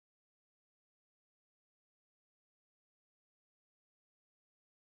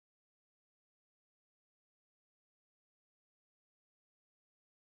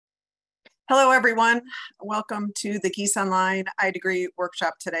Hello, everyone. Welcome to the Gies Online iDegree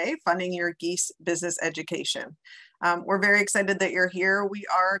workshop today, funding your Gies business education. We're very excited that you're here. We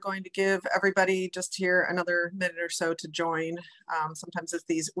are going to give everybody just here another minute or so to join. Sometimes with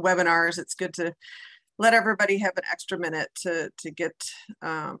these webinars, it's good to let everybody have an extra minute to get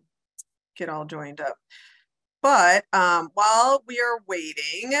all joined up. But while we are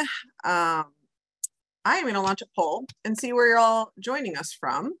waiting, I am going to launch a poll and see where you're all joining us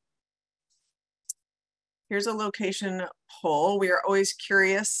from. Here's a location poll. We are always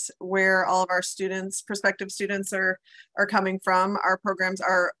curious where all of our students, prospective students are coming from. Our programs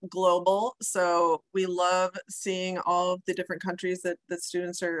are global, so we love seeing all of the different countries that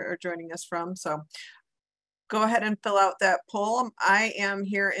students are joining us from. So go ahead and fill out that poll. I am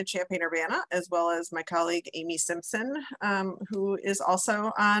here in Champaign-Urbana, as well as my colleague, Amy Simpson, who is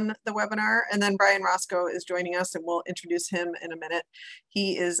also on the webinar. And then Brian Roscoe is joining us, and we'll introduce him in a minute.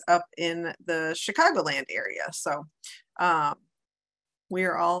 He is up in the Chicagoland area. So we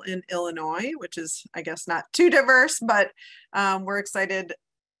are all in Illinois, which is, I guess, not too diverse, but we're excited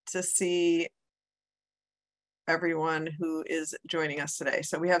to see everyone who is joining us today.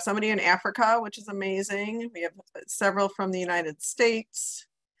 So we have somebody in Africa, which is amazing. We have several from the United States,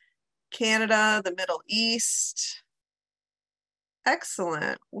 Canada, the Middle East.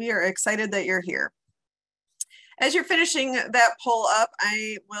 Excellent. We are excited that you're here. As you're finishing that poll up,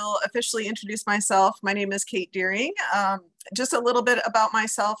 I will officially introduce myself. My name is Kate Deering. Just a little bit about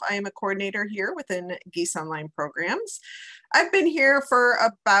myself. I am a coordinator here within Gies Online Programs. I've been here for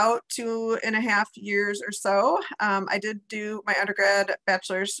about 2.5 years or so. I did do my undergrad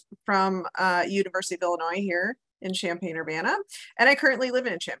bachelor's from University of Illinois here in Champaign-Urbana, and I currently live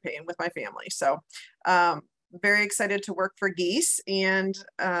in Champaign with my family. So very excited to work for Gies, and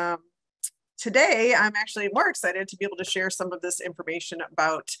today, I'm actually more excited to be able to share some of this information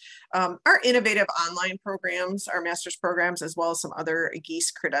about our innovative online programs, our master's programs, as well as some other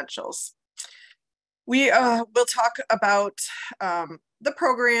Gies credentials. We will talk about the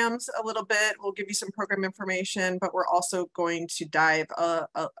programs a little bit. We'll give you some program information, but we're also going to dive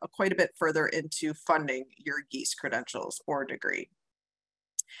quite a bit further into funding your Gies credentials or degree.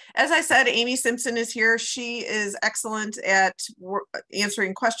 As I said, Amy Simpson is here. She is excellent at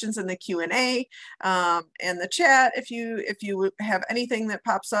answering questions in the Q&A and the chat. If you have anything that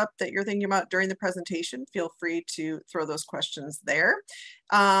pops up that you're thinking about during the presentation, feel free to throw those questions there.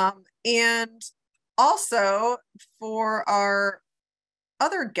 And also for our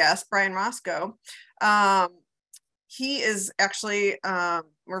other guest, Brian Roscoe, he is actually,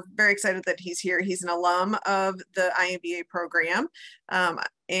 we're very excited that he's here. He's an alum of the IMBA program.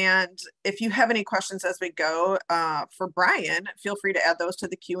 And if you have any questions as we go for Brian, feel free to add those to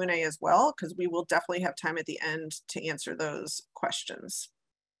the Q&A as well, because we will definitely have time at the end to answer those questions.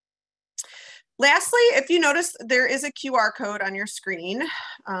 Lastly, if you notice, there is a QR code on your screen.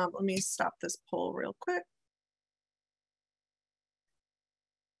 Let me stop this poll real quick.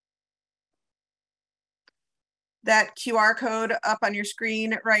 That QR code up on your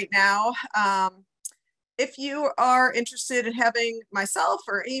screen right now. If you are interested in having myself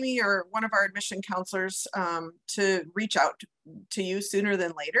or Amy or one of our admission counselors to reach out to you sooner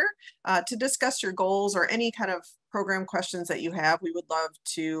than later to discuss your goals or any kind of program questions that you have, we would love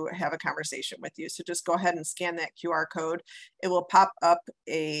to have a conversation with you. So just go ahead and scan that QR code. It will pop up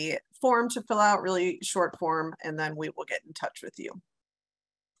a form to fill out, really short form, and then we will get in touch with you.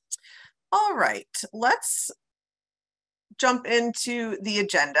 All right, let's jump into the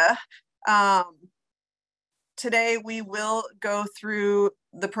agenda. Today, we will go through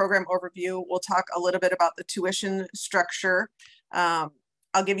the program overview. We'll talk a little bit about the tuition structure.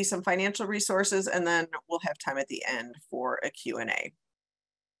 I'll give you some financial resources, and then we'll have time at the end for a Q&A.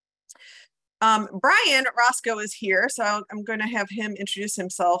 Brian Roscoe is here, so I'm going to have him introduce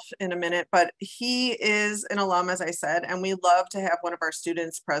himself in a minute, but he is an alum, as I said, and we love to have one of our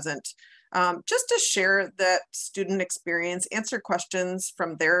students present just to share that student experience, answer questions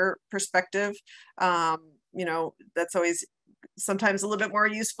from their perspective. You know, that's always sometimes a little bit more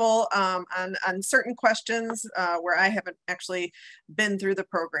useful on certain questions where I haven't actually been through the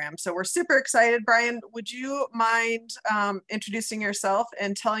program. So we're super excited. Brian, would you mind introducing yourself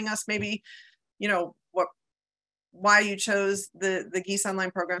and telling us maybe, you know, why you chose the Gies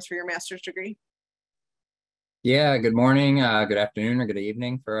Online programs for your master's degree? Yeah, good morning, good afternoon, or good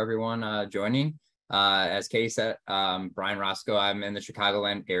evening for everyone joining. As Katie said, Brian Roscoe, I'm in the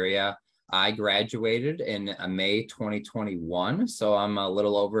Chicagoland area. I graduated in May 2021, so I'm a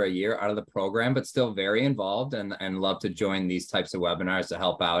little over a year out of the program, but still very involved and love to join these types of webinars to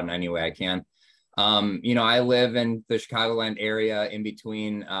help out in any way I can. You know, I live in the Chicagoland area in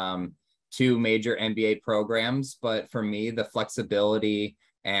between two major MBA programs, but for me, the flexibility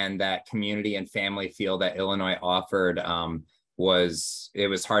and that community and family feel that Illinois offered was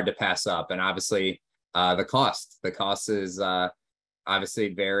hard to pass up. And obviously, the cost is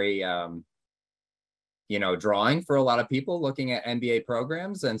obviously very drawing for a lot of people looking at MBA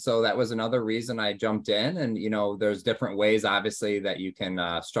programs. And so that was another reason I jumped in. And, there's different ways, obviously, that you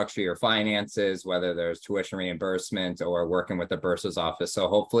can structure your finances, whether there's tuition reimbursement or working with the bursar's office. So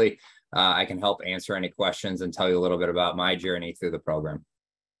hopefully I can help answer any questions and tell you a little bit about my journey through the program.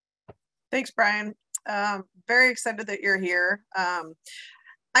 Thanks, Brian. Very excited that you're here.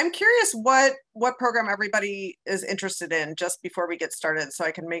 I'm curious what program everybody is interested in just before we get started, so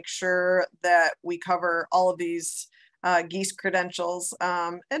I can make sure that we cover all of these Gies credentials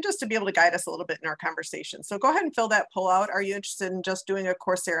and just to be able to guide us a little bit in our conversation. So go ahead and fill that poll out. Are you interested in just doing a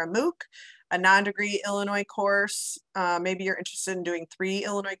Coursera MOOC, a non-degree Illinois course? Maybe you're interested in doing 3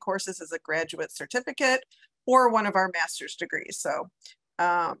 Illinois courses as a graduate certificate or one of our master's degrees. So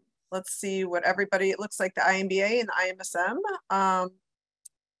let's see what everybody, it looks like the IMBA and the IMSM.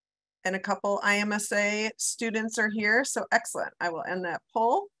 And a couple IMSA students are here, so excellent. I will end that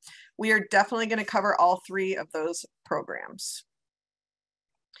poll. We are definitely going to cover all 3 of those programs.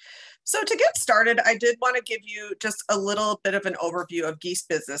 So to get started, I did want to give you just a little bit of an overview of Gies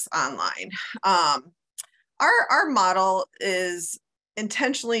Business Online. Our model is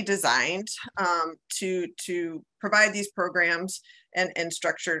intentionally designed to provide these programs and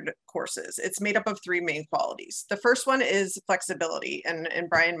structured courses. It's made up of 3 main qualities. The first one is flexibility, and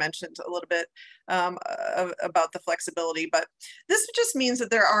Brian mentioned a little bit about the flexibility, but this just means that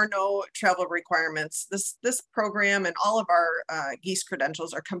there are no travel requirements. This program and all of our Gies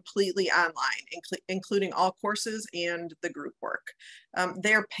credentials are completely online, including all courses and the group work.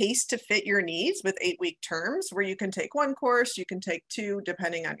 They're paced to fit your needs with 8-week terms where you can take 1 course, you can take 2,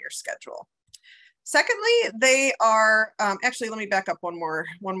 depending on your schedule. Secondly, they are, actually, let me back up one more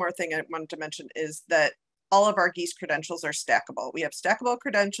thing I wanted to mention is that all of our Gies credentials are stackable. We have stackable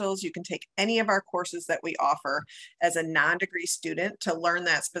credentials. You can take any of our courses that we offer as a non-degree student to learn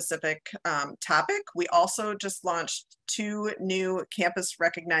that specific topic. We also just launched 2 new campus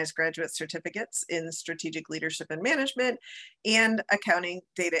recognized graduate certificates in strategic leadership and management and accounting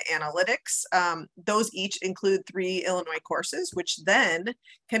data analytics. Those each include 3 Illinois courses, which then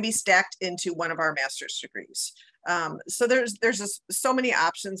can be stacked into one of our master's degrees. So there's just so many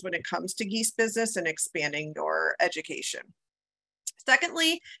options when it comes to Gies Business and expanding your education.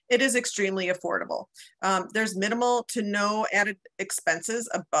 Secondly, it is extremely affordable. There's minimal to no added expenses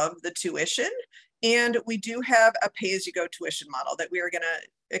above the tuition. And we do have a pay-as-you-go tuition model that we are going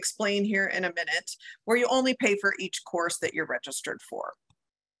to explain here in a minute, where you only pay for each course that you're registered for.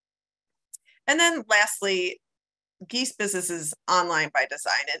 And then lastly, Gies Business is online by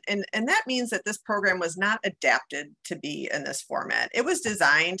design. And that means that this program was not adapted to be in this format. It was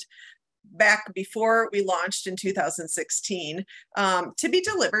designed back before we launched in 2016 to be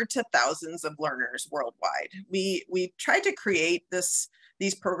delivered to thousands of learners worldwide. We tried to create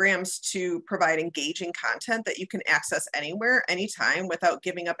these programs to provide engaging content that you can access anywhere, anytime, without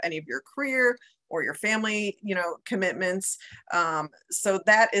giving up any of your career or your family, commitments. So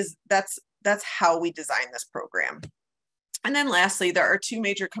that's how we designed this program. And then lastly, there are 2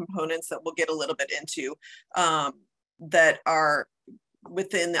 major components that we'll get a little bit into that are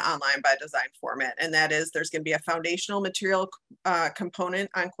within the online by design format. And that is, there's going to be a foundational material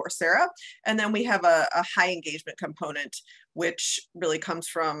component on Coursera. And then we have a high engagement component, which really comes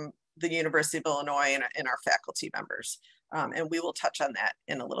from the University of Illinois and our faculty members. And we will touch on that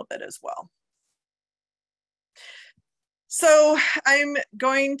in a little bit as well. So I'm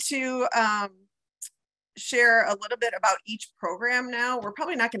going to share a little bit about each program now. We're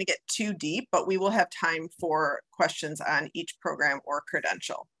probably not going to get too deep, but we will have time for questions on each program or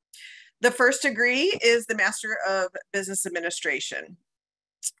credential. The first degree is the Master of Business Administration.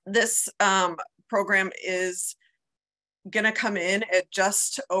 This program is going to come in at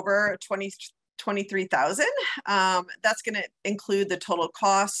just over $23,000. That's going to include the total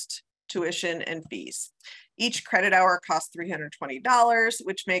cost, tuition, and fees. Each credit hour costs $320,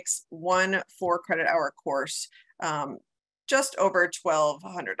 which makes one 4-credit hour course just over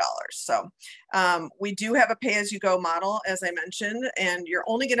 $1,200. So we do have a pay-as-you-go model, as I mentioned, and you're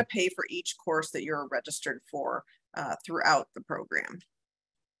only going to pay for each course that you're registered for throughout the program.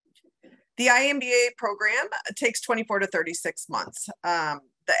 The IMBA program takes 24 to 36 months. The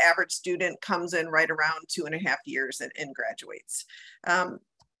average student comes in right around 2.5 years and graduates.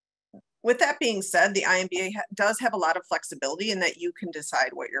 With that being said, the IMBA does have a lot of flexibility in that you can decide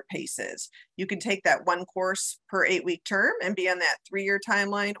what your pace is. You can take that one course per 8-week term and be on that 3-year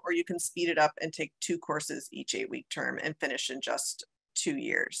timeline, or you can speed it up and take 2 courses each 8-week term and finish in just 2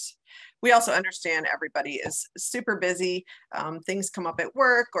 years. We also understand everybody is super busy. Things come up at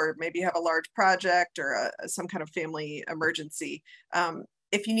work, or maybe you have a large project or some kind of family emergency.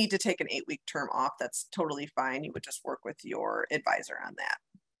 If you need to take an 8-week term off, that's totally fine. You would just work with your advisor on that.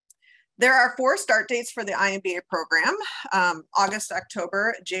 There are 4 start dates for the IMBA program: August,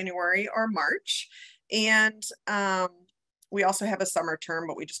 October, January, or March. And we also have a summer term,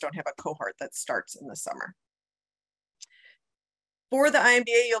 but we just don't have a cohort that starts in the summer. For the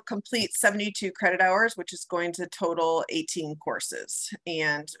IMBA, you'll complete 72 credit hours, which is going to total 18 courses.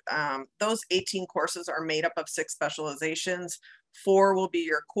 And those 18 courses are made up of 6 specializations. 4 will be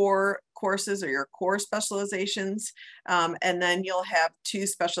your core courses or your core specializations. And then you'll have 2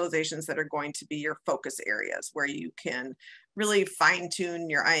 specializations that are going to be your focus areas, where you can really fine tune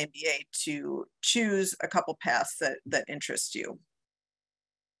your IMBA to choose a couple paths that interest you.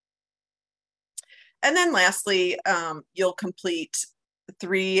 And then lastly, you'll complete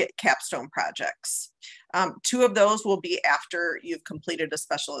 3 capstone projects. 2 of those will be after you've completed a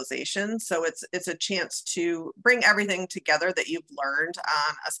specialization. So it's a chance to bring everything together that you've learned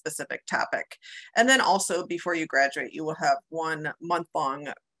on a specific topic. And then also before you graduate, you will have 1 month-long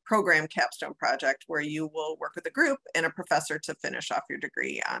program capstone project where you will work with a group and a professor to finish off your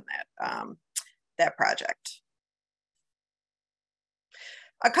degree on that project.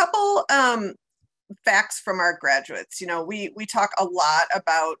 A couple facts from our graduates. You know, we talk a lot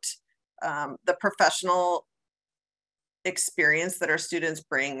about the professional experience that our students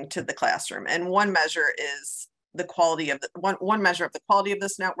bring to the classroom, and one measure is the quality of one measure of the quality of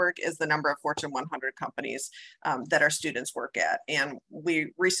this network is the number of Fortune 100 companies that our students work at. And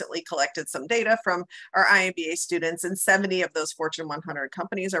we recently collected some data from our IMBA students, and 70 of those Fortune 100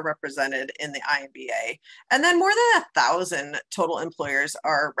 companies are represented in the IMBA. And then more than 1,000 total employers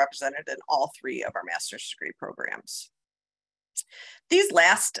are represented in all 3 of our master's degree programs. These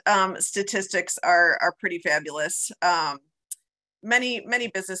last statistics are pretty fabulous. Many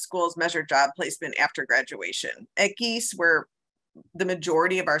business schools measure job placement after graduation. At Gies, where the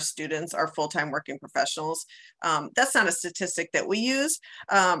majority of our students are full-time working professionals, that's not a statistic that we use,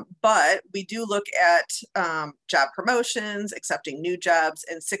 but we do look at job promotions, accepting new jobs,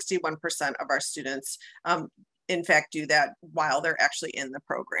 and 61% of our students, in fact, do that while they're actually in the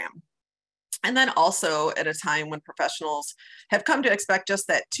program. And then also at a time when professionals have come to expect just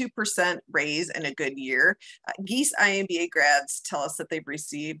that 2% raise in a good year, Gies IMBA grads tell us that they've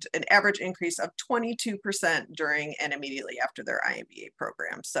received an average increase of 22% during and immediately after their IMBA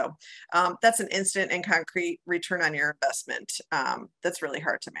program. So that's an instant and concrete return on your investment that's really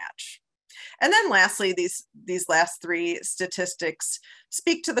hard to match. And then lastly, these last 3 statistics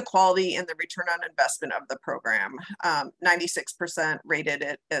speak to the quality and the return on investment of the program. 96% rated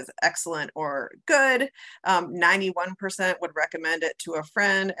it as excellent or good. 91% would recommend it to a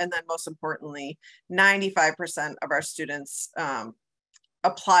friend. And then most importantly, 95% of our students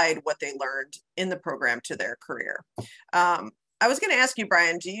applied what they learned in the program to their career. I was going to ask you,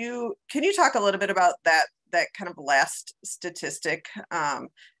 Brian, can you talk a little bit about that kind of last statistic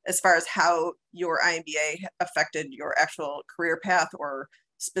as far as how your IMBA affected your actual career path or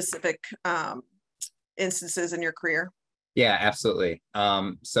specific instances in your career? Yeah, absolutely.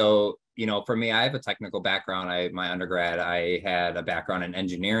 So, you know, for me, I have a technical background. My undergrad, I had a background in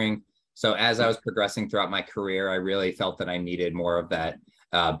engineering. So as I was progressing throughout my career, I really felt that I needed more of that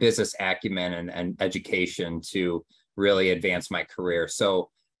business acumen and education to really advance my career. So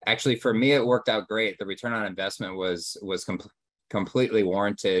actually, for me, it worked out great. The return on investment was completely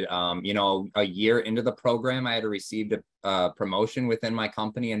warranted. You know, a year into the program, I had received a promotion within my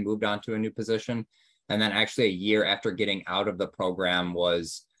company and moved on to a new position. And then actually a year after getting out of the program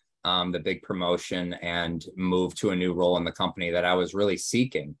was the big promotion and moved to a new role in the company that I was really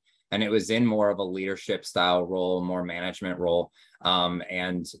seeking. And it was in more of a leadership style role, more management role.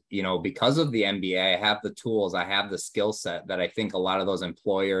 And, you know, because of the MBA, I have the tools, I have the skill set that I think a lot of those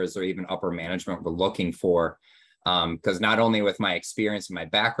employers or even upper management were looking for. Because not only with my experience and my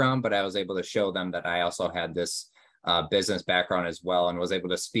background, but I was able to show them that I also had this business background as well, and was able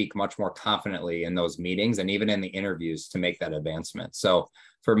to speak much more confidently in those meetings and even in the interviews to make that advancement. So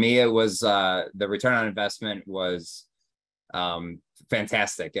for me, it was the return on investment was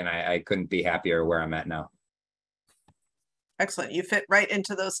fantastic, and I couldn't be happier where I'm at now. Excellent. You fit right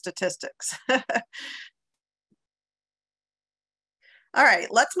into those statistics. All right,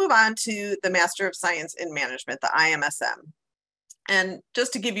 let's move on to the Master of Science in Management, the IMSM. And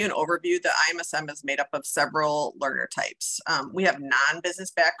just to give you an overview, the IMSM is made up of several learner types. We have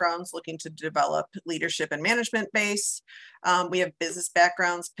non-business backgrounds looking to develop leadership and management base. We have business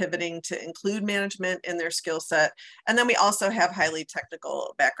backgrounds pivoting to include management in their skill set. And then we also have highly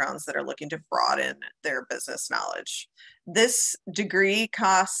technical backgrounds that are looking to broaden their business knowledge. This degree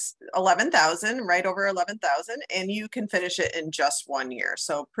costs $11,000, right over $11,000, and you can finish it in just 1 year.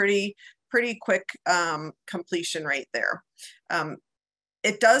 So pretty quick completion rate there.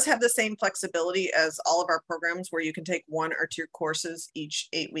 It does have the same flexibility as all of our programs where you can take 1 or 2 courses each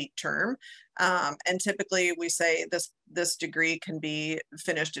 8-week term. And typically we say this degree can be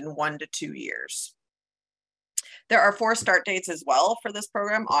finished in 1 to 2 years. There are 4 start dates as well for this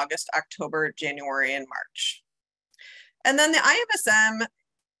program: August, October, January, and March. And then the IMSM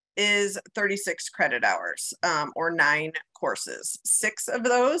is 36 credit hours, or 9 courses. 6 of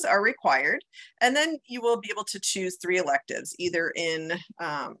those are required. And then you will be able to choose 3 electives, either in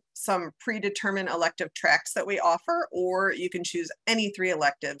some predetermined elective tracks that we offer, or you can choose any 3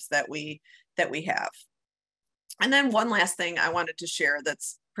 electives that we have. And then one last thing I wanted to share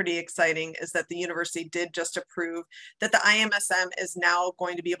that's pretty exciting is that the university did just approve that the IMSM is now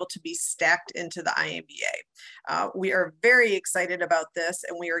going to be able to be stacked into the IMBA. We are very excited about this,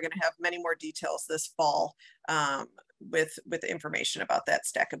 and we are going to have many more details this fall with information about that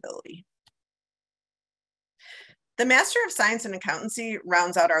stackability. The Master of Science in Accountancy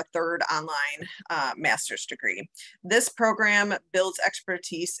rounds out our 3rd online master's degree. This program builds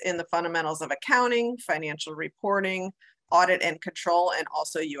expertise in the fundamentals of accounting, financial reporting, audit and control, and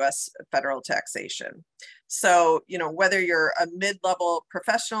also U.S. federal taxation. So, whether you're a mid-level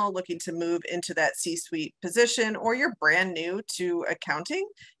professional looking to move into that C-suite position, or you're brand new to accounting,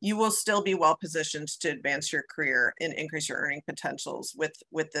 you will still be well positioned to advance your career and increase your earning potentials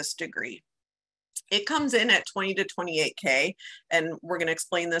with this degree. It comes in at 20 to 28K, and we're going to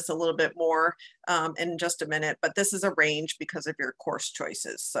explain this a little bit more in just a minute, but this is a range because of your course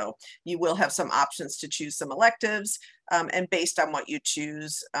choices. So you will have some options to choose some electives, and based on what you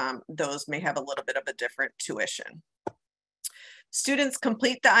choose, those may have a little bit of a different tuition. Students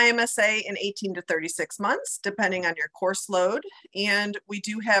complete the IMSA in 18 to 36 months, depending on your course load, and we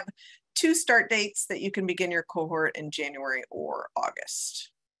do have 2 start dates that you can begin your cohort in January or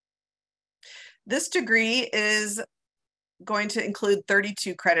August. This degree is going to include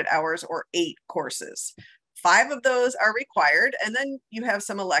 32 credit hours, or 8 courses. 5 of those are required, and then you have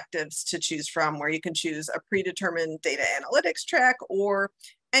some electives to choose from where you can choose a predetermined data analytics track or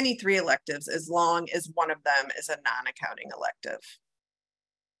any 3 electives, as long as one of them is a non-accounting elective.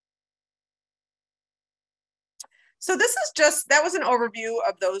 So this is that was an overview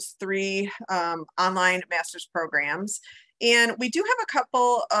of those 3 online master's programs. And we do have a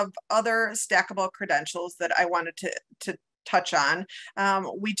couple of other stackable credentials that I wanted to touch on.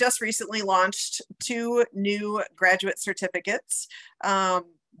 We just recently launched 2 new graduate certificates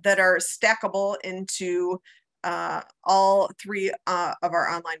that are stackable into all 3 of our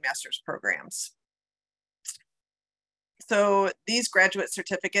online master's programs. So these graduate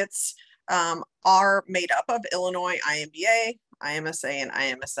certificates are made up of Illinois IMBA, IMSA, and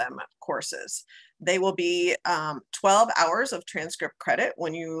IMSM courses. They will be 12 hours of transcript credit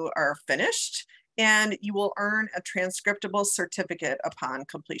when you are finished, and you will earn a transcriptable certificate upon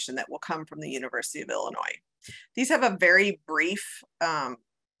completion that will come from the University of Illinois. These have a very brief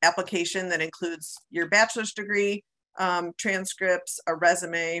application that includes your bachelor's degree, transcripts, a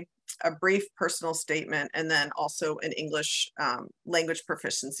resume, a brief personal statement, and then also an English language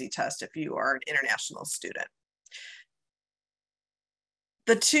proficiency test if you are an international student.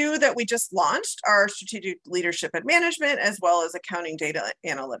 The 2 that we just launched are strategic leadership and management, as well as accounting data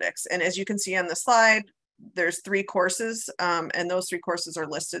analytics. And as you can see on the slide, there's 3 courses, and those 3 courses are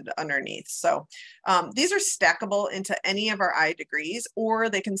listed underneath. So these are stackable into any of our iDegrees, or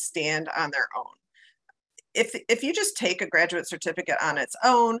they can stand on their own. If you just take a graduate certificate on its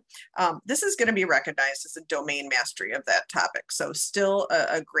own, this is going to be recognized as a domain mastery of that topic. So still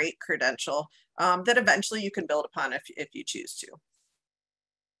a great credential that eventually you can build upon if you choose to.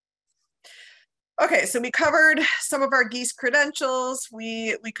 Okay, so we covered some of our Gies credentials.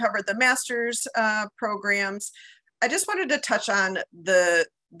 We covered the master's programs. I just wanted to touch on the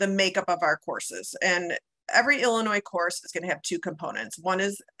makeup of our courses. And every Illinois course is going to have 2 components. One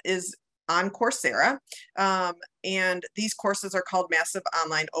is on Coursera, and these courses are called Massive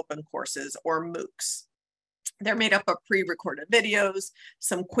Online Open Courses, or MOOCs. They're made up of pre-recorded videos,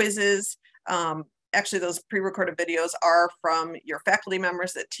 some quizzes. Actually, those pre-recorded videos are from your faculty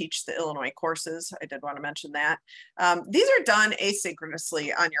members that teach the Illinois courses. I did want to mention that. These are done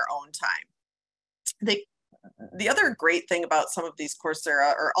asynchronously on your own time. the other great thing about some of these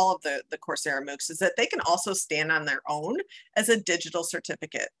Coursera, or all of the Coursera MOOCs, is that they can also stand on their own as a digital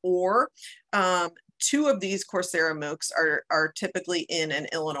certificate, or 2 of these Coursera MOOCs are typically in an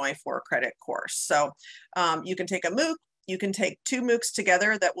Illinois 4-credit course. So you can take a MOOC, you can take 2 MOOCs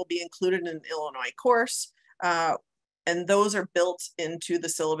together that will be included in an Illinois course. And those are built into the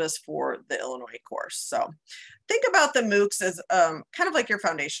syllabus for the Illinois course. So think about the MOOCs as kind of like your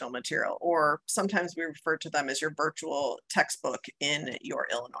foundational material, or sometimes we refer to them as your virtual textbook in your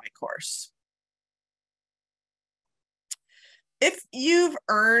Illinois course. If you've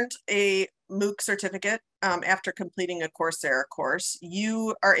earned a MOOC certificate after completing a Coursera course,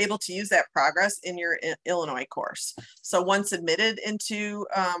 you are able to use that progress in your Illinois course. So once admitted into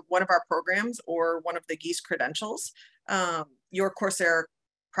one of our programs or one of the Gies credentials, your Coursera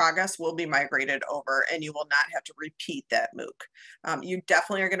progress will be migrated over, and you will not have to repeat that MOOC. You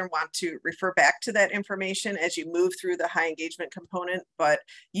definitely are going to want to refer back to that information as you move through the high engagement component, but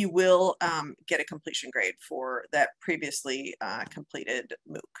you will get a completion grade for that previously completed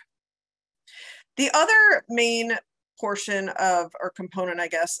MOOC. The other main portion of, or component, I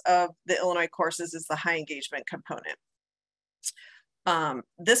guess, of the Illinois courses is the high engagement component.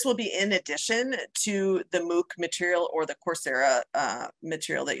 This will be in addition to the MOOC material or the Coursera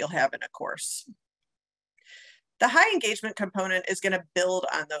material that you'll have in a course. The high engagement component is going to build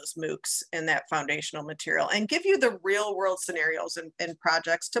on those MOOCs and that foundational material and give you the real world scenarios and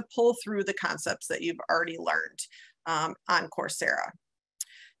projects to pull through the concepts that you've already learned on Coursera.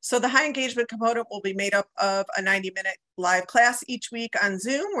 So the high engagement component will be made up of a 90-minute live class each week on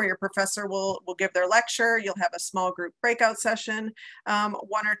Zoom, where your professor will give their lecture. You'll have a small group breakout session, 1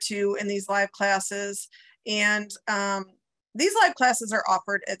 or 2 in these live classes. And these live classes are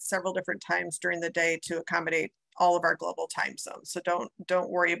offered at several different times during the day to accommodate all of our global time zones. So don't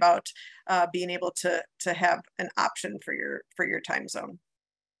worry about being able to have an option for your time zone.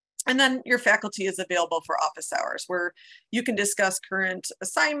 And then your faculty is available for office hours, where you can discuss current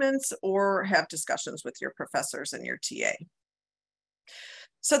assignments or have discussions with your professors and your TA.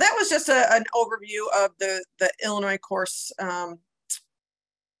 So that was just an overview of the Illinois course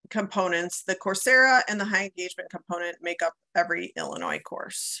components. The Coursera and the high engagement component make up every Illinois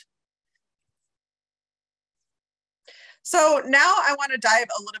course. So now I want to dive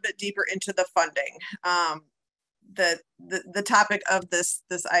a little bit deeper into the funding. The topic of this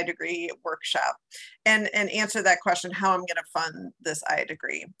iDegree workshop, and answer that question, how I'm going to fund this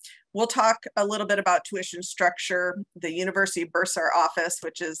iDegree. We'll talk a little bit about tuition structure, the University Bursar office,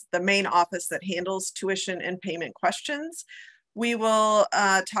 which is the main office that handles tuition and payment questions. We will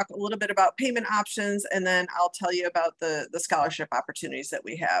talk a little bit about payment options, and then I'll tell you about the scholarship opportunities that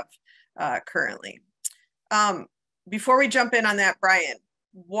we have currently. Before we jump in on that, Brian,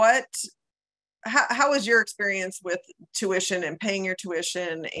 how was your experience with tuition and paying your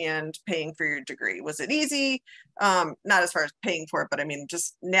tuition and paying for your degree? Was it easy? Not as far as paying for it, but I mean,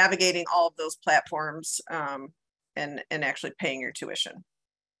 just navigating all of those platforms and actually paying your tuition.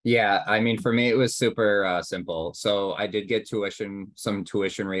 Yeah, I mean, for me, it was super simple. So I did get some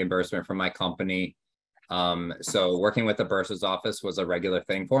tuition reimbursement from my company. So working with the bursar's office was a regular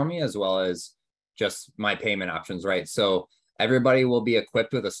thing for me, as well as just my payment options, right? So everybody will be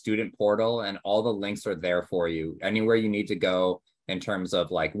equipped with a student portal, and all the links are there for you. Anywhere you need to go in terms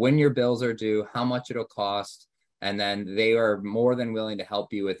of like when your bills are due, how much it'll cost, and then they are more than willing to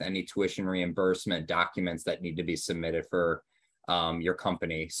help you with any tuition reimbursement documents that need to be submitted for your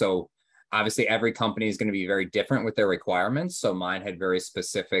company. So obviously every company is going to be very different with their requirements. So mine had very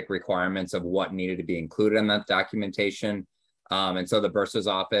specific requirements of what needed to be included in that documentation. And so the bursar's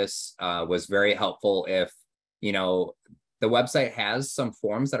office was very helpful. If, the website has some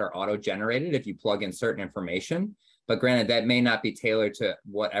forms that are auto-generated if you plug in certain information, but granted, that may not be tailored to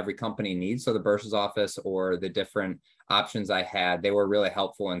what every company needs. So the bursar's office, or the different options I had, they were really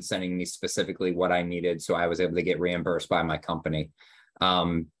helpful in sending me specifically what I needed, so I was able to get reimbursed by my company.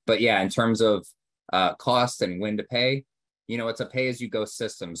 But yeah, in terms of cost and when to pay, it's a pay-as-you-go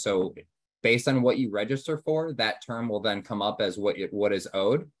system. So based on what you register for, that term will then come up as what is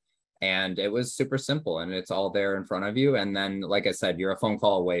owed. And it was super simple, and it's all there in front of you. And then, like I said, you're a phone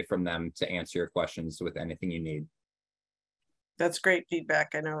call away from them to answer your questions with anything you need. That's great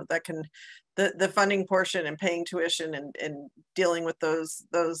feedback. I know that the funding portion and paying tuition and dealing with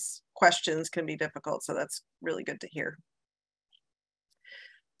those questions can be difficult. So that's really good to hear.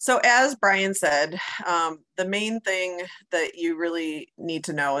 So as Brian said, the main thing that you really need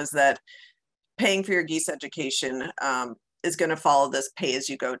to know is that paying for your Gies education is going to follow this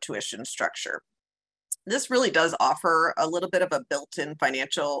pay-as-you-go tuition structure. This really does offer a little bit of a built-in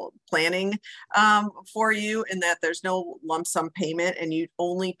financial planning for you, in that there's no lump sum payment and you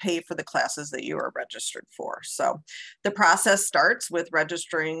only pay for the classes that you are registered for. So the process starts with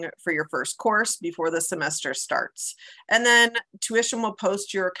registering for your first course before the semester starts. And then tuition will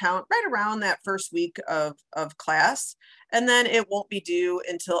post to your account right around that first week of class. And then it won't be due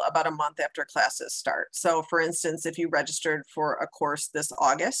until about a month after classes start. So for instance, if you registered for a course this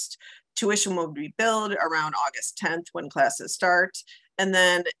August, tuition will be billed around August 10th when classes start, and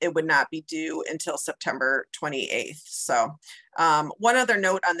then it would not be due until September 28th. So one other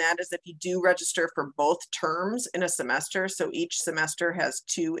note on that is if you do register for both terms in a semester, so each semester has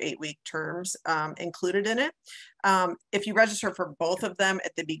 2 8-week terms included in it. If you register for both of them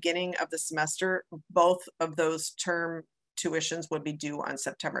at the beginning of the semester, both of those term tuitions would be due on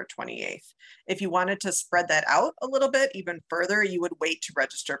September 28th. If you wanted to spread that out a little bit even further, you would wait to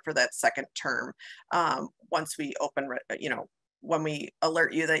register for that second term once we open, when we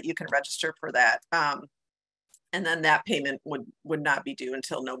alert you that you can register for that. And then that payment would not be due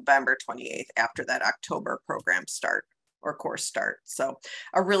until November 28th after that October program start or course start. So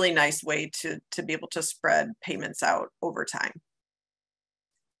a really nice way to be able to spread payments out over time.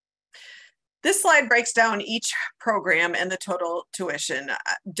 This slide breaks down each program and the total tuition.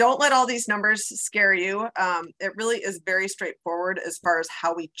 Don't let all these numbers scare you. It really is very straightforward as far as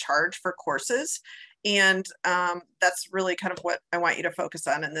how we charge for courses. And that's really kind of what I want you to focus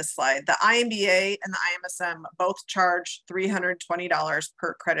on in this slide. The IMBA and the IMSM both charge $320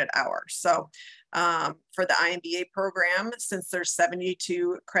 per credit hour. So for the IMBA program, since there's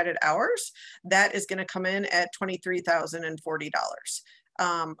 72 credit hours, that is going to come in at $23,040.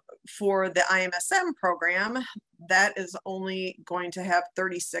 For the IMSM program, that is only going to have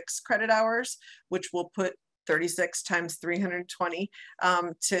 36 credit hours, which will put 36 times 320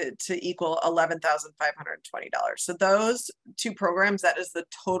 to equal $11,520. So those two programs, that is the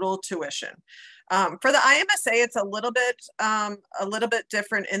total tuition. For the IMSA, it's a little bit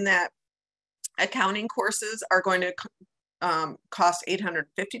different in that accounting courses are going to cost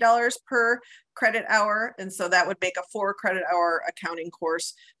 $850 per credit hour. And so that would make a 4 credit hour accounting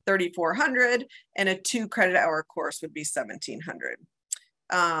course $3,400, and a 2 credit hour course would be $1,700.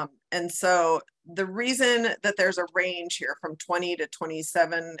 And so the reason that there's a range here from 20 to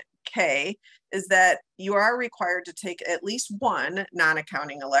 27K is that you are required to take at least one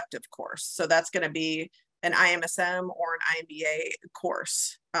non-accounting elective course. So that's going to be an IMSM or an IMBA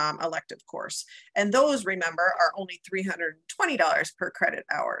course, elective course. And those, remember, are only $320 per credit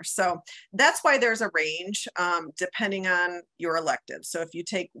hour. So that's why there's a range depending on your elective. So if you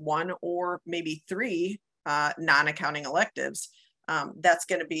take 1 or maybe 3 non-accounting electives, that's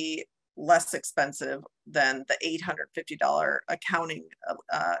going to be less expensive than the $850 accounting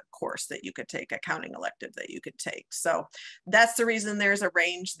course that you could take, accounting elective that you could take. So that's the reason there's a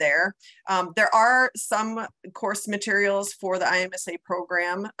range there. There are some course materials for the IMSA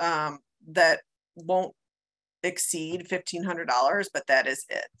program that won't exceed $1,500, but that is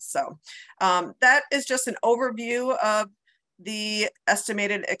it. So that is just an overview of the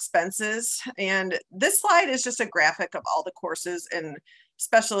estimated expenses. And this slide is just a graphic of all the courses and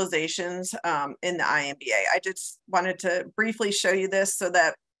specializations in the IMBA. I just wanted to briefly show you this so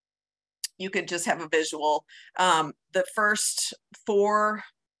that you could just have a visual. The first 4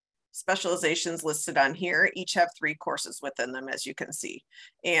 specializations listed on here each have 3 courses within them, as you can see.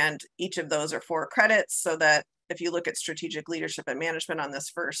 And each of those are 4 credits, so that if you look at strategic leadership and management on this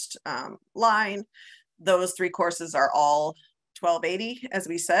first line, those 3 courses are all $1,280, as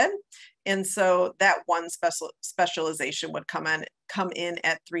we said. And so that one specialization would come in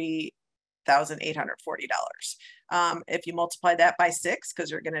at $3,840. If you multiply that by 6, because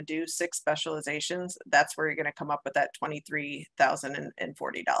you're going to do 6 specializations, that's where you're going to come up with that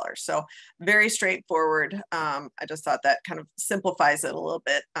 $23,040. So very straightforward. I just thought that kind of simplifies it a little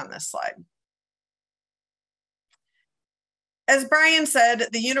bit on this slide. As Brian said,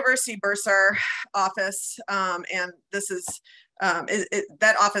 the University Bursar office, and this is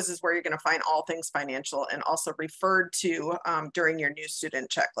that office is where you're going to find all things financial, and also referred to during your new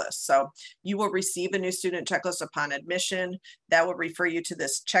student checklist. So you will receive a new student checklist upon admission. That will refer you to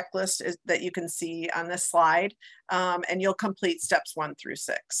this checklist that you can see on this slide, and you'll complete steps 1 through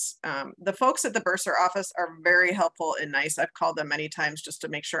 6. The folks at the Bursar office are very helpful and nice. I've called them many times just to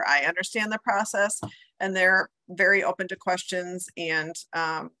make sure I understand the process, and they're very open to questions and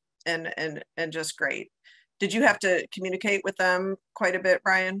just great. Did you have to communicate with them quite a bit,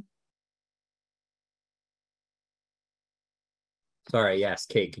 Brian? Sorry, yes,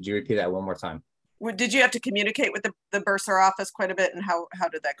 Kate, could you repeat that one more time? Did you have to communicate with the bursar office quite a bit, and how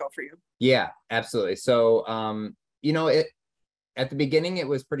did that go for you? Yeah, absolutely. So, you know, at the beginning, it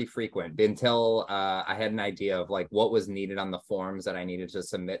was pretty frequent until I had an idea of like what was needed on the forms that I needed to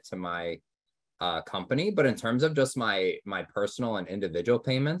submit to my company. But in terms of just my personal and individual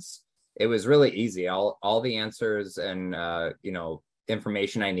payments, it was really easy. All the answers and you know,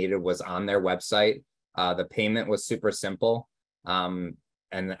 information I needed was on their website. The payment was super simple.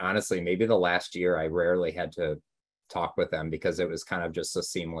 And honestly, maybe the last year I rarely had to talk with them because it was kind of just a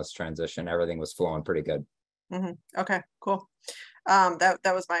seamless transition. Everything was flowing pretty good. Okay, cool. That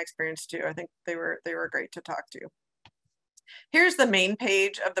was my experience too. I think they were great to talk to. Here's the main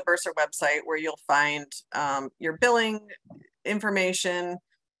page of the bursar website where you'll find your billing information,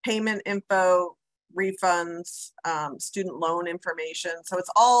 payment info, refunds, student loan information. So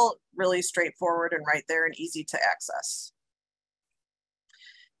it's all really straightforward and right there and easy to access.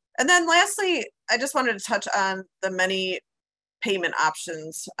 And then lastly, I just wanted to touch on the many payment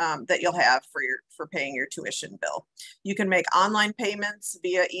options that you'll have for paying your tuition bill. You can make online payments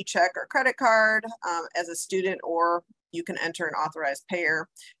via e-check or credit card as a student, or you can enter an authorized payer.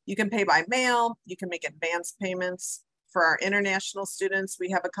 You can pay by mail. You can make advance payments. For our international students, we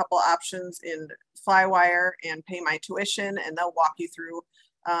have a couple options in Flywire and Pay My Tuition, and they'll walk you through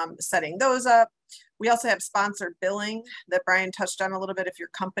setting those up. We also have sponsored billing that Brian touched on a little bit. If your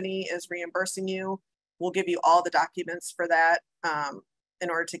company is reimbursing you, we'll give you all the documents for that in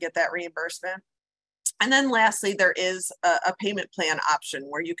order to get that reimbursement. And then lastly, there is a payment plan option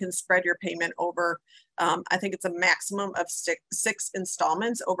where you can spread your payment over, I think it's a maximum of six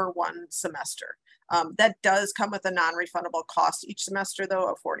installments over one semester. That does come with a non-refundable cost each semester though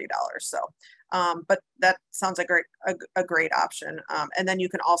of $40. So, but that sounds like a great option. And then you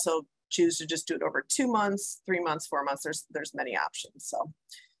can also choose to just do it over 2 months, 3 months, 4 months. There's many options. So.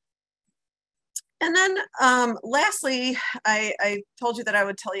 And then lastly, I told you that I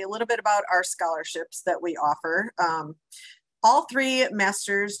would tell you a little bit about our scholarships that we offer. All 3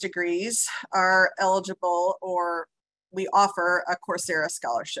 master's degrees are eligible, or we offer a Coursera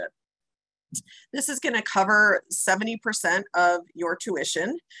scholarship. This is going to cover 70% of your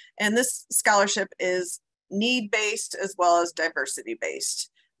tuition, and this scholarship is need-based as well as diversity-based.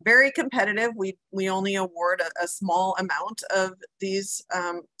 Very competitive. We only award a small amount of these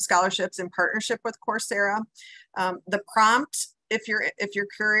scholarships in partnership with Coursera. The prompt, if you're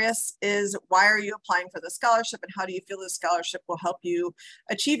curious, is why are you applying for the scholarship and how do you feel the scholarship will help you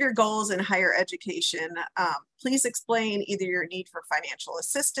achieve your goals in higher education? Please explain either your need for financial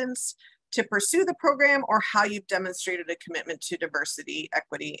assistance to pursue the program or how you've demonstrated a commitment to diversity,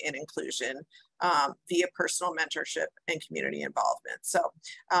 equity, and inclusion via personal mentorship and community involvement. So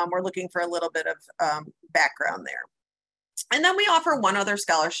we're looking for a little bit of background there. And then we offer one other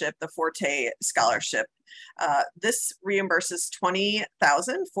scholarship, the Forte Scholarship. This reimburses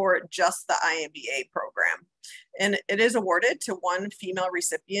 $20,000 for just the IMBA program. And it is awarded to one female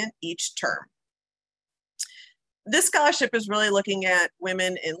recipient each term. This scholarship is really looking at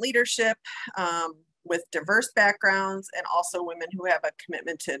women in leadership with diverse backgrounds and also women who have a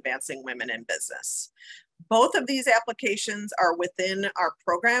commitment to advancing women in business. Both of these applications are within our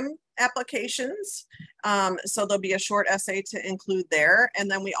program applications. So there'll be a short essay to include there. And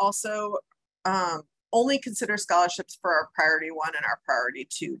then we also only consider scholarships for our priority 1 and our priority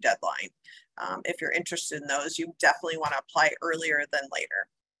 2 deadline. If you're interested in those, you definitely want to apply earlier than later.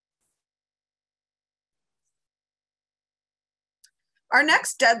 Our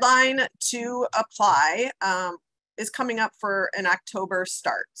next deadline to apply is coming up for an October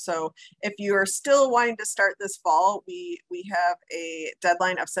start. So if you are still wanting to start this fall, we have a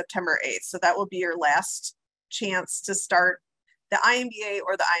deadline of September 8th. So that will be your last chance to start the IMBA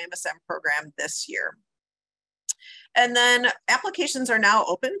or the IMSM program this year. And then applications are now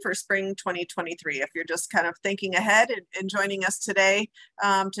open for spring 2023. If you're just kind of thinking ahead and joining us today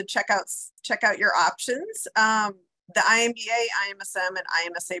to check out your options. The IMBA, IMSM,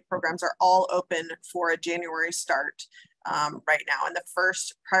 and IMSA programs are all open for a January start right now. And the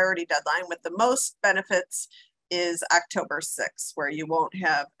first priority deadline with the most benefits is October 6th, where you won't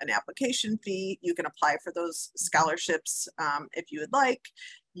have an application fee. You can apply for those scholarships if you would like.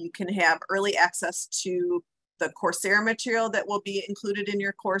 You can have early access to the Coursera material that will be included in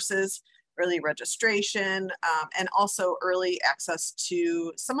your courses, early registration, and also early access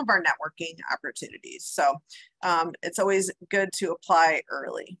to some of our networking opportunities. So it's always good to apply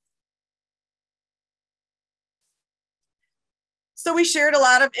early. So we shared a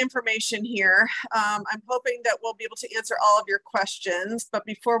lot of information here. I'm hoping that we'll be able to answer all of your questions, but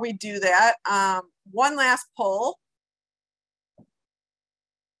before we do that, one last poll.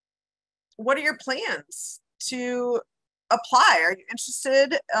 what are your plans to apply? Are you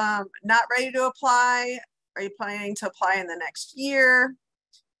interested? Not ready to apply? Are you planning to apply in the next year?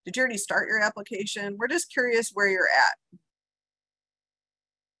 Did you already start your application? We're just curious where you're at.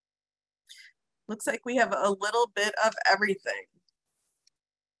 Looks like we have a little bit of everything.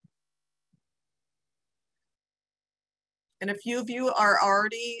 And a few of you are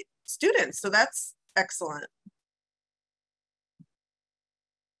already students, so that's excellent.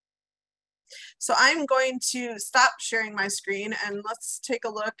 So I'm going to stop sharing my screen and let's take a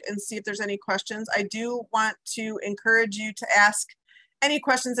look and see if there's any questions. I do want to encourage you to ask any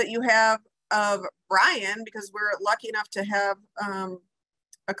questions that you have of Brian, because we're lucky enough to have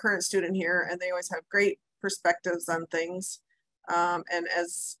a current student here and they always have great perspectives on things. And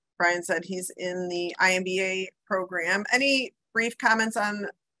as Brian said, he's in the IMBA program. Any brief comments on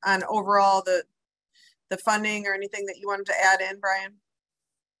overall the funding or anything that you wanted to add in, Brian?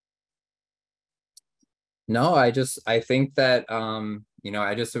 No, I think that,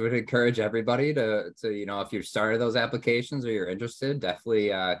 I just would encourage everybody to, if you've started those applications or you're interested,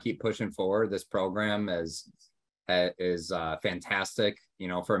 definitely keep pushing forward. This program is fantastic.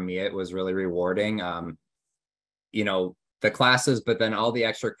 For me, it was really rewarding. The classes, but then all the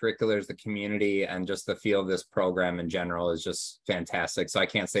extracurriculars, the community, and just the feel of this program in general is just fantastic. So I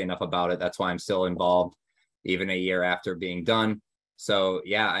can't say enough about it. That's why I'm still involved, even a year after being done. So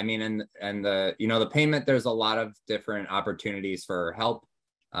yeah, I mean, and the payment, there's a lot of different opportunities for help.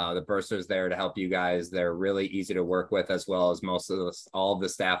 The bursar's there to help you guys. They're really easy to work with, as well as all of the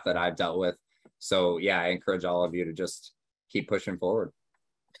staff that I've dealt with. So yeah, I encourage all of you to just keep pushing forward.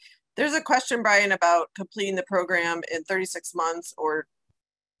 There's a question, Brian, about completing the program in 36 months, or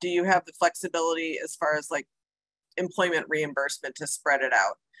do you have the flexibility as far as like employment reimbursement to spread it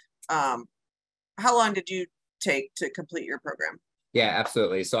out? How long did you take to complete your program? Yeah,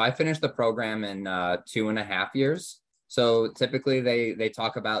 absolutely. So I finished the program in 2.5 years. So typically they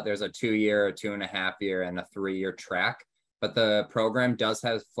talk about there's a 2-year, a 2.5 year, and a 3-year track, but the program does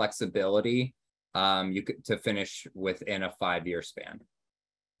have flexibility to finish within a 5-year span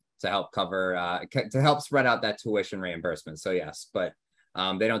to help cover, to help spread out that tuition reimbursement. So yes, but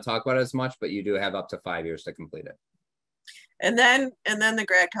they don't talk about it as much, but you do have up to 5 years to complete it. And then the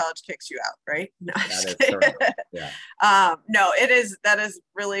grad college kicks you out, right? No, that is correct. Yeah. No, that is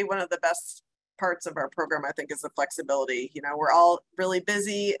really one of the best parts of our program, I think, is the flexibility. We're all really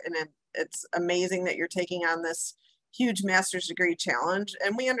busy, and it's amazing that you're taking on this huge master's degree challenge.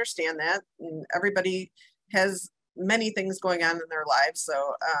 And we understand that, and everybody has many things going on in their lives.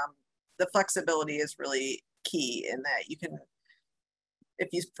 So the flexibility is really key in that you can, if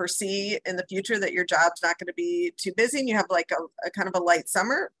you foresee in the future that your job's not going to be too busy and you have like a kind of a light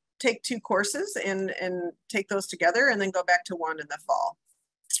summer, take 2 courses and take those together and then go back to one in the fall.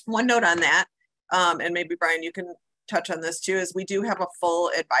 One note on that, and maybe Brian, you can touch on this too, is we do have a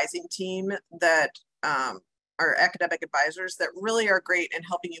full advising team that are academic advisors that really are great in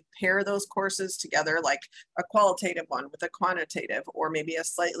helping you pair those courses together, like a qualitative one with a quantitative, or maybe a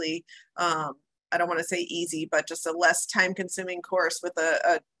slightly, I don't want to say easy, but just a less time consuming course with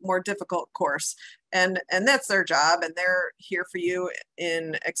a more difficult course. And that's their job. And they're here for you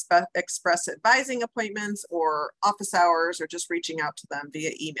in express advising appointments or office hours, or just reaching out to them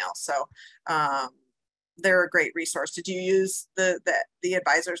via email. So they're a great resource. Did you use the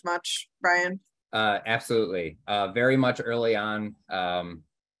advisors much, Brian? Absolutely. Very much early on.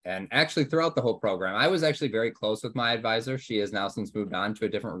 And actually throughout the whole program, I was actually very close with my advisor. She has now since moved on to a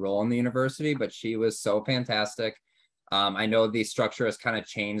different role in the university, but she was so fantastic. I know the structure has kind of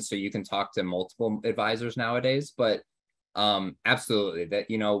changed, so you can talk to multiple advisors nowadays, but absolutely that,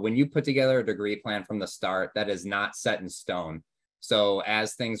 when you put together a degree plan from the start, that is not set in stone. So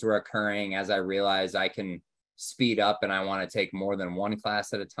as things were occurring, as I realized I can speed up and I want to take more than one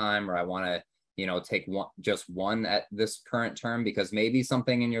class at a time, or I want to take just one at this current term, because maybe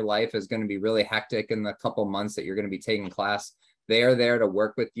something in your life is going to be really hectic in the couple months that you're going to be taking class. They are there to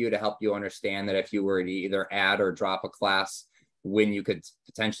work with you to help you understand that if you were to either add or drop a class, when you could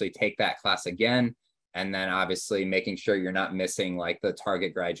potentially take that class again. And then obviously making sure you're not missing like the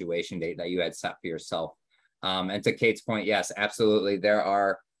target graduation date that you had set for yourself. And to Kate's point, yes, absolutely. There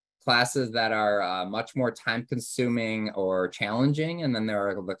are classes that are much more time consuming or challenging. And then there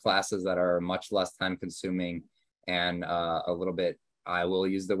are the classes that are much less time consuming and a little bit, I will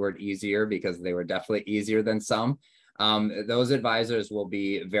use the word easier, because they were definitely easier than some. Those advisors will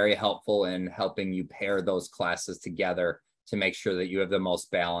be very helpful in helping you pair those classes together to make sure that you have the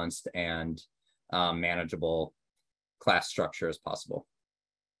most balanced and manageable class structure as possible.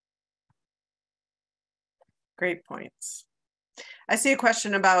 Great points. I see a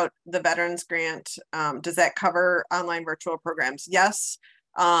question about the Veterans Grant. Does that cover online virtual programs? Yes,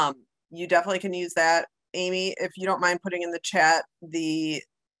 you definitely can use that. Amy, if you don't mind putting in the chat the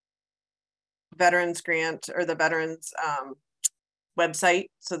Veterans Grant or the Veterans website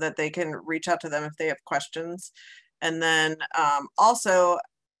so that they can reach out to them if they have questions. And then also,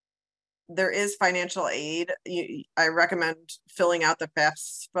 there is financial aid. I recommend filling out the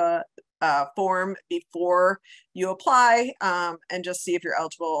FAFSA form before you apply, and just see if you're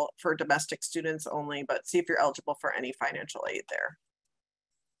eligible for domestic students only, but see if you're eligible for any financial aid there.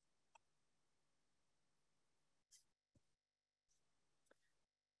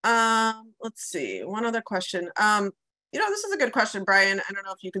 Let's see, one other question. This is a good question, Brian. I don't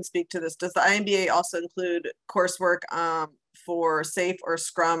know if you can speak to this. Does the IMBA also include coursework for SAFE or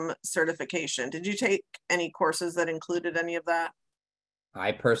Scrum certification? Did you take any courses that included any of that?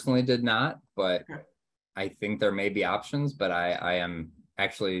 I personally did not, but Okay. I think there may be options, but I am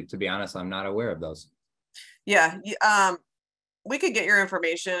actually, to be honest, I'm not aware of those. Yeah, we could get your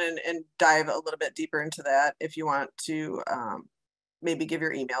information and dive a little bit deeper into that if you want to maybe give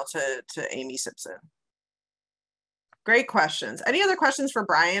your email to Amy Simpson. Great questions. Any other questions for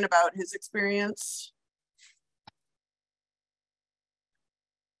Brian about his experience?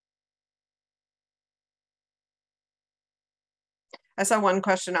 I saw one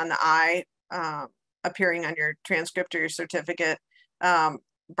question on the I appearing on your transcript or your certificate.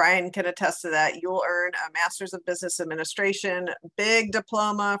 Brian can attest to that. You'll earn a Master's of Business Administration, big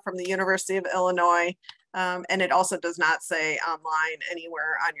diploma from the University of Illinois. And it also does not say online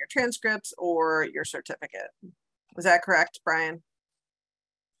anywhere on your transcripts or your certificate. Is that correct, Brian?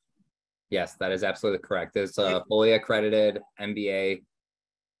 Yes, that is absolutely correct. It's a fully accredited MBA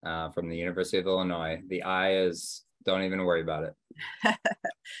from the University of Illinois. The I is, don't even worry about it.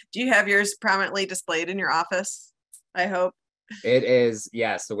 Do you have yours prominently displayed in your office? I hope. It is,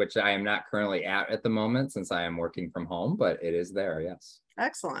 yes, which I am not currently at the moment since I am working from home, but it is there, yes.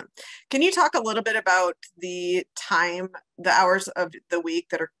 Excellent. Can you talk a little bit about the hours of the week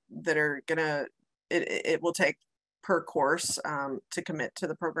that are gonna it will take per course to commit to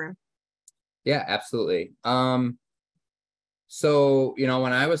the program? Yeah, absolutely. So,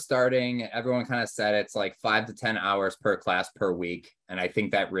 when I was starting, everyone kind of said it's like 5 to 10 hours per class per week. And I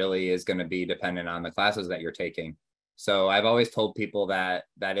think that really is going to be dependent on the classes that you're taking. So I've always told people that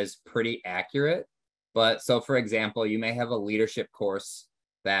that is pretty accurate. But so, for example, you may have a leadership course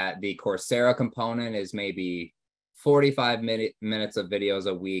that the Coursera component is maybe 45 minutes of videos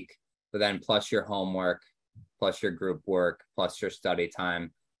a week, but then plus your homework, plus your group work, plus your study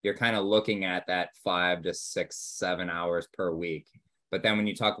time, you're kind of looking at that 5 to 6, 7 hours per week. But then when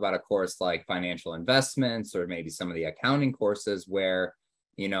you talk about a course like financial investments or maybe some of the accounting courses where,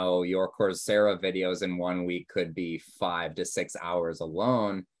 your Coursera videos in 1 week could be 5 to 6 hours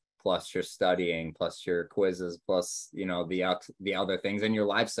alone, plus your studying, plus your quizzes, plus, the other things and your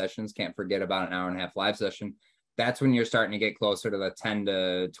live sessions. Can't forget about an hour and a half live session. That's when you're starting to get closer to the 10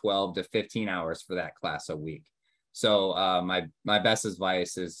 to 12 to 15 hours for that class a week. So my best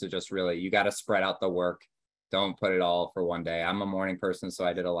advice is to just really, you got to spread out the work. Don't put it all for one day. I'm a morning person, so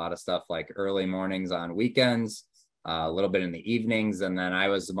I did a lot of stuff like early mornings on weekends, a little bit in the evenings. And then I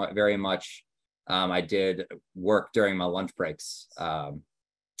was very much, I did work during my lunch breaks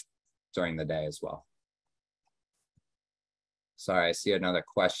during the day as well. Sorry, I see another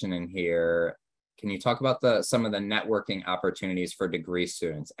question in here. Can you talk about some of the networking opportunities for degree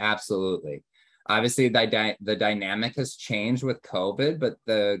students? Absolutely. Obviously, the dynamic has changed with COVID, but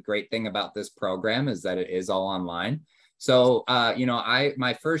the great thing about this program is that it is all online. So,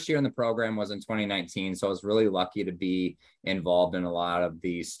 my first year in the program was in 2019, so I was really lucky to be involved in a lot of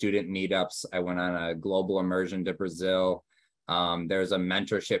the student meetups. I went on a global immersion to Brazil. There's a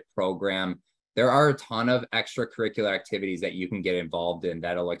mentorship program. There are a ton of extracurricular activities that you can get involved in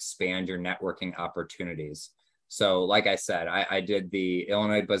that'll expand your networking opportunities. So like I said, I did the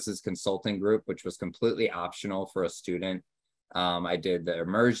Illinois Business Consulting Group, which was completely optional for a student. I did the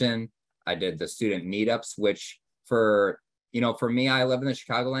immersion. I did the student meetups, which for me, I live in the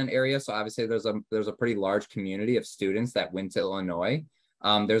Chicagoland area. So obviously there's a pretty large community of students that went to Illinois.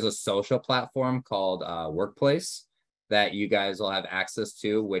 There's a social platform called Workplace that you guys will have access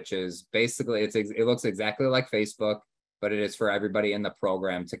to, which is basically, it looks exactly like Facebook, but it is for everybody in the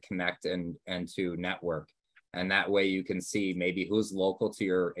program to connect and to network. And that way you can see maybe who's local to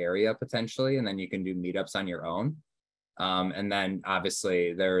your area potentially, and then you can do meetups on your own. And then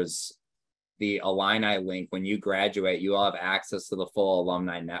obviously there's the Illini link. When you graduate, you will have access to the full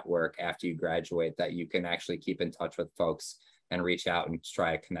alumni network after you graduate that you can actually keep in touch with folks and reach out and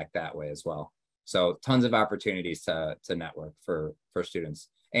try to connect that way as well. So tons of opportunities to network for students.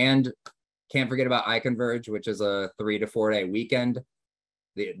 And can't forget about iConverge, which is a 3 to 4 day weekend.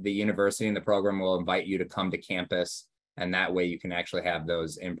 The university and the program will invite you to come to campus, and that way you can actually have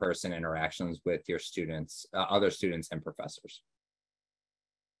those in-person interactions with your students, other students and professors.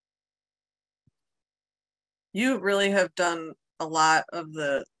 You really have done a lot of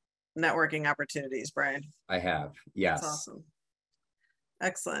the networking opportunities, Brian. I have, yes. That's awesome.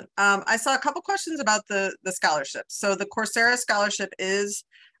 Excellent. I saw a couple questions about the scholarships. So the Coursera scholarship is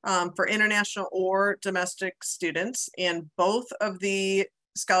for international or domestic students, and both of the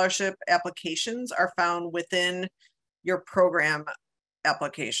scholarship applications are found within your program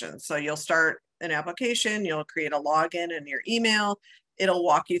application. So you'll start an application, you'll create a login in your email, it'll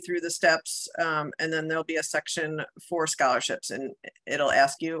walk you through the steps, and then there'll be a section for scholarships, and it'll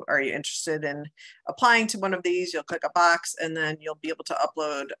ask you, are you interested in applying to one of these? You'll click a box, and then you'll be able to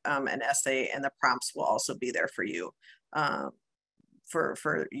upload an essay, and the prompts will also be there for you for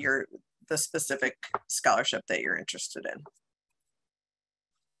the specific scholarship that you're interested in.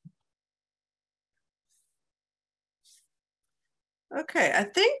 Okay, I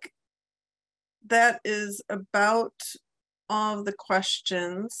think that is about all of the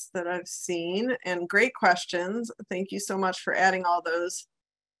questions that I've seen, and great questions. Thank you so much for adding all those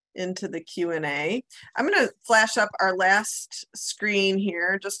into the Q&A. I'm going to flash up our last screen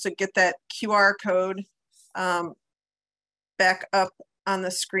here just to get that QR code back up on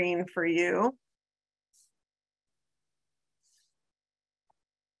the screen for you.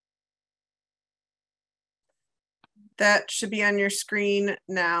 That should be on your screen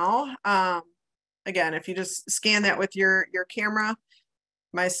now. Again, if you just scan that with your camera,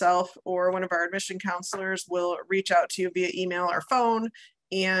 myself or one of our admission counselors will reach out to you via email or phone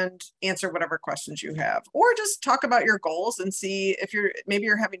and answer whatever questions you have, or just talk about your goals and see if maybe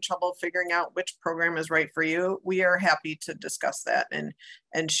you're having trouble figuring out which program is right for you. We are happy to discuss that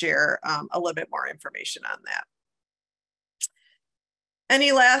and share a little bit more information on that.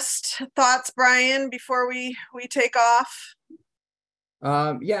 Any last thoughts, Brian, before we take off?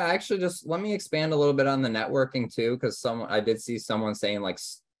 Yeah, actually, just let me expand a little bit on the networking too, because I did see someone saying like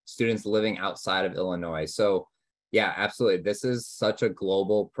students living outside of Illinois. So yeah, absolutely. This is such a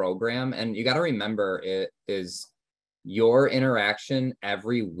global program, and you got to remember it is your interaction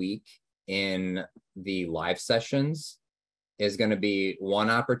every week in the live sessions is going to be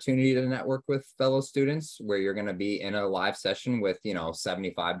one opportunity to network with fellow students, where you're going to be in a live session with,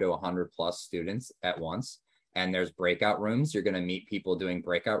 75 to 100 plus students at once. And there's breakout rooms. You're going to meet people doing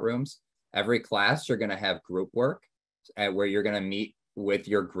breakout rooms. Every class, you're going to have group work where you're going to meet with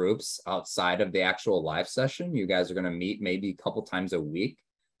your groups outside of the actual live session. You guys are going to meet maybe a couple times a week.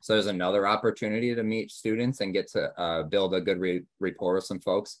 So there's another opportunity to meet students and get to build a good rapport with some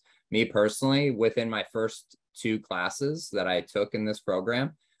folks. Me personally, within my first 2 classes that I took in this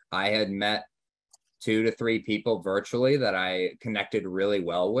program, I had met 2 to 3 people virtually that I connected really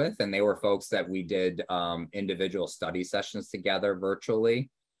well with. And they were folks that we did individual study sessions together virtually,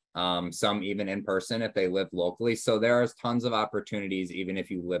 some even in person if they live locally. So there's tons of opportunities, even if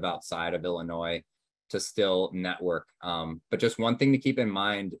you live outside of Illinois, to still network. But just one thing to keep in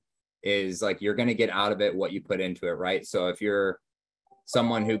mind is like, you're going to get out of it what you put into it, right? So if you're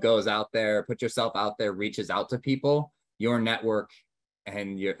someone who goes out there, put yourself out there, reaches out to people, your network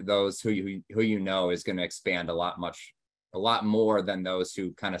and those who you know is going to expand a lot more than those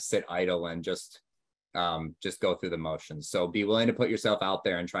who kind of sit idle and just go through the motions. So be willing to put yourself out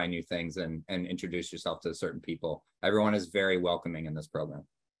there and try new things and introduce yourself to certain people. Everyone is very welcoming in this program.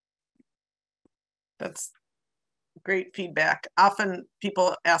 That's great feedback. Often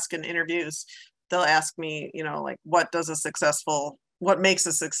people ask in interviews, they'll ask me, like, what makes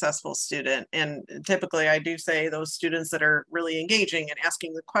a successful student? And typically I do say those students that are really engaging and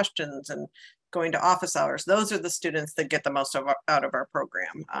asking the questions and going to office hours, those are the students that get the most out of our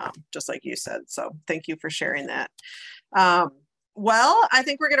program, just like you said. So thank you for sharing that. Well, I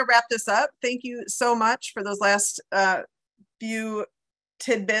think we're going to wrap this up. Thank you so much for those last few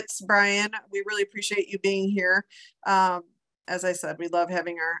tidbits, Brian. We really appreciate you being here. As I said, we love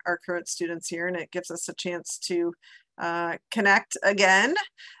having our current students here, and it gives us a chance to connect again.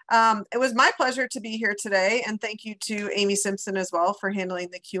 It was my pleasure to be here today, and thank you to Amy Simpson as well for handling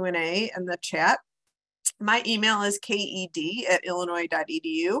the Q&A and the chat. My email is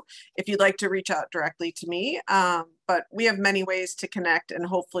ked@illinois.edu if you'd like to reach out directly to me. But we have many ways to connect, and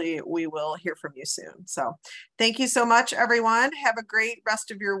hopefully we will hear from you soon. So thank you so much, everyone. Have a great rest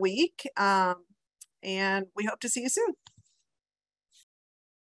of your week, and we hope to see you soon.